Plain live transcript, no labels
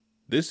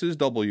This is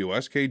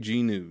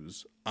WSKG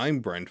News. I'm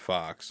Brent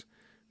Fox.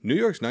 New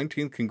York's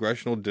 19th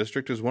Congressional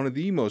District is one of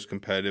the most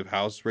competitive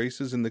House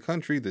races in the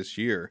country this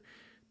year.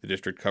 The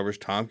district covers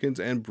Tompkins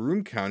and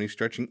Broome County,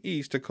 stretching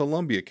east to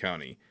Columbia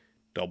County.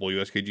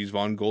 WSKG's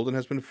Vaughn Golden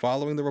has been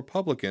following the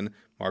Republican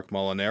Marc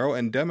Molinaro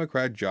and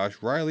Democrat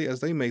Josh Riley as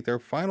they make their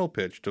final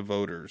pitch to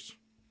voters.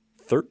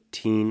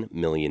 $13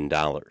 million.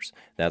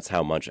 That's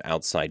how much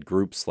outside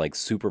groups like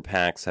super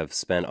PACs have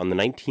spent on the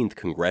 19th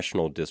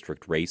Congressional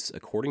District race,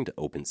 according to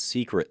Open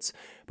Secrets.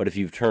 But if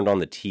you've turned on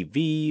the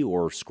TV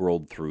or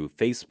scrolled through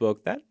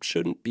Facebook, that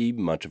shouldn't be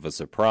much of a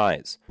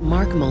surprise.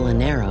 Marc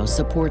Molinaro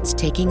supports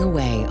taking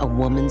away a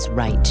woman's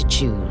right to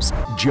choose.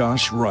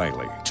 Josh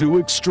Riley, too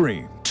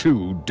extreme,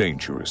 too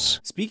dangerous.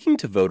 Speaking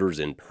to voters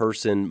in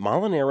person,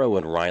 Molinaro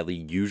and Riley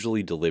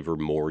usually deliver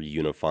more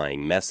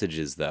unifying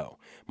messages, though.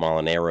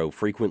 Molinaro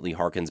frequently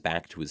harkens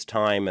back to his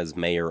time as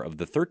mayor of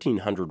the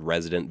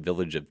 1,300-resident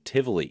village of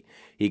Tivoli.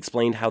 He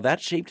explained how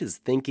that shaped his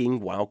thinking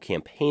while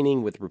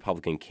campaigning with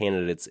Republican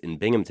candidates in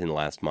Binghamton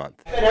last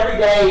month. I spend every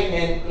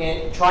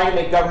day in trying to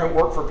make government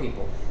work for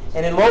people.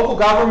 And in local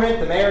government,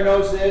 the mayor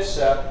knows this,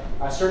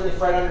 certainly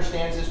Fred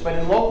understands this, but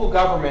in local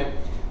government,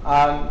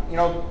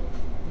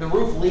 the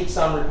roof leaks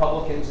on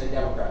Republicans and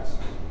Democrats.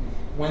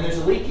 When there's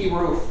a leaky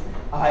roof,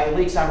 it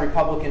leaks on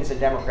Republicans and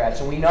Democrats.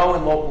 And we know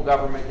in local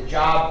government, the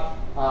job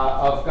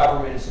of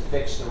government is to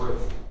fix the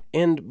roof.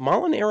 And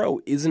Molinaro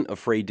isn't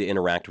afraid to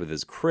interact with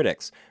his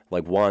critics,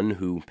 like one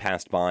who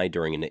passed by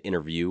during an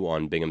interview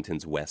on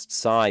Binghamton's West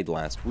Side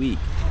last week.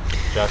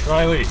 Josh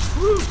Riley.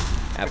 Woo!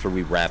 After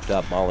we wrapped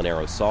up,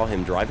 Molinaro saw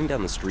him driving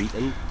down the street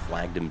and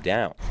flagged him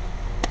down.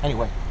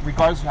 Anyway,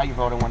 regardless of how you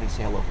vote, I wanted to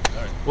say hello.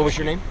 All right. What was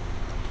your name?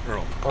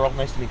 Earl. Earl,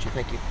 nice to meet you.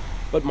 Thank you.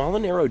 But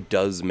Molinaro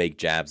does make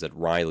jabs at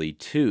Riley,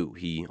 too.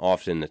 He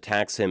often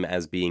attacks him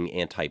as being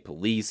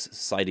anti-police,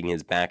 citing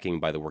his backing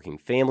by the Working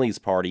Families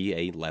Party,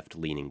 a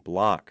left-leaning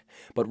bloc.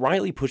 But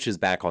Riley pushes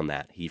back on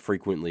that. He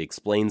frequently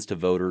explains to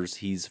voters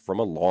he's from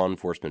a law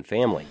enforcement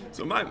family.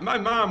 So my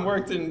mom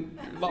worked in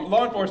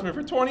law enforcement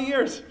for 20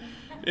 years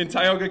in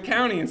Tioga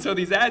County, and so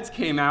these ads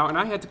came out, and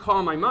I had to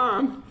call my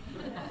mom.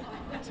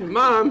 I said,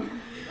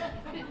 Mom,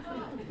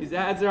 these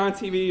ads are on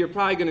TV, you're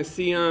probably going to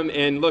see them,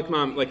 and look,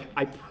 Mom,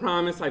 I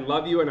promise I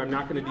love you and I'm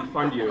not going to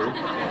defund you.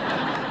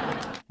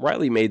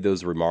 Riley made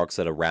those remarks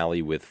at a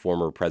rally with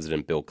former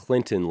President Bill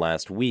Clinton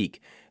last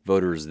week.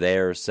 Voters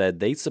there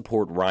said they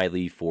support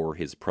Riley for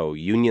his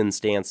pro-union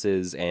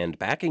stances and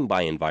backing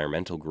by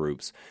environmental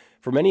groups.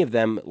 For many of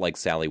them, like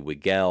Sally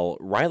Weigel,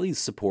 Riley's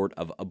support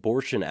of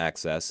abortion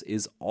access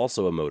is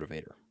also a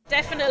motivator.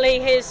 Definitely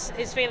his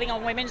feeling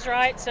on women's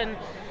rights, and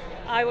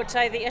I would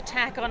say the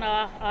attack on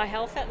our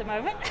health at the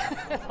moment,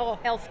 or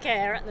health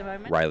care at the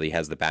moment. Riley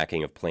has the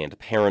backing of Planned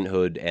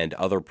Parenthood and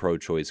other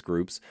pro-choice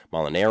groups.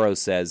 Molinaro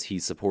says he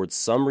supports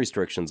some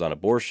restrictions on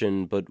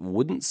abortion, but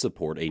wouldn't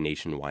support a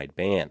nationwide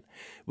ban.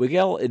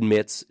 Weigel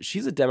admits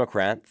she's a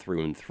Democrat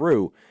through and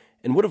through,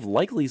 and would have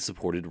likely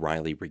supported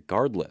Riley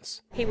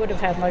regardless. He would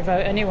have had my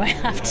vote anyway,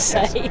 I have to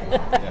say.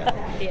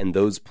 And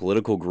those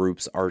political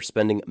groups are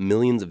spending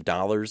millions of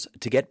dollars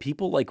to get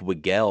people like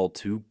Weigel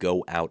to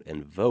go out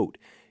and vote.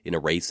 In a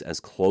race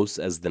as close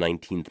as the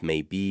 19th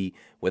may be,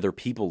 whether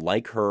people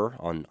like her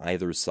on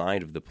either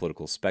side of the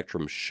political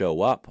spectrum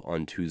show up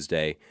on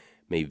Tuesday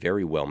may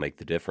very well make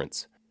the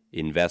difference.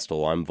 In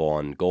Vestal, I'm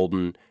Vaughn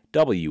Golden,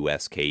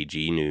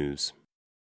 WSKG News.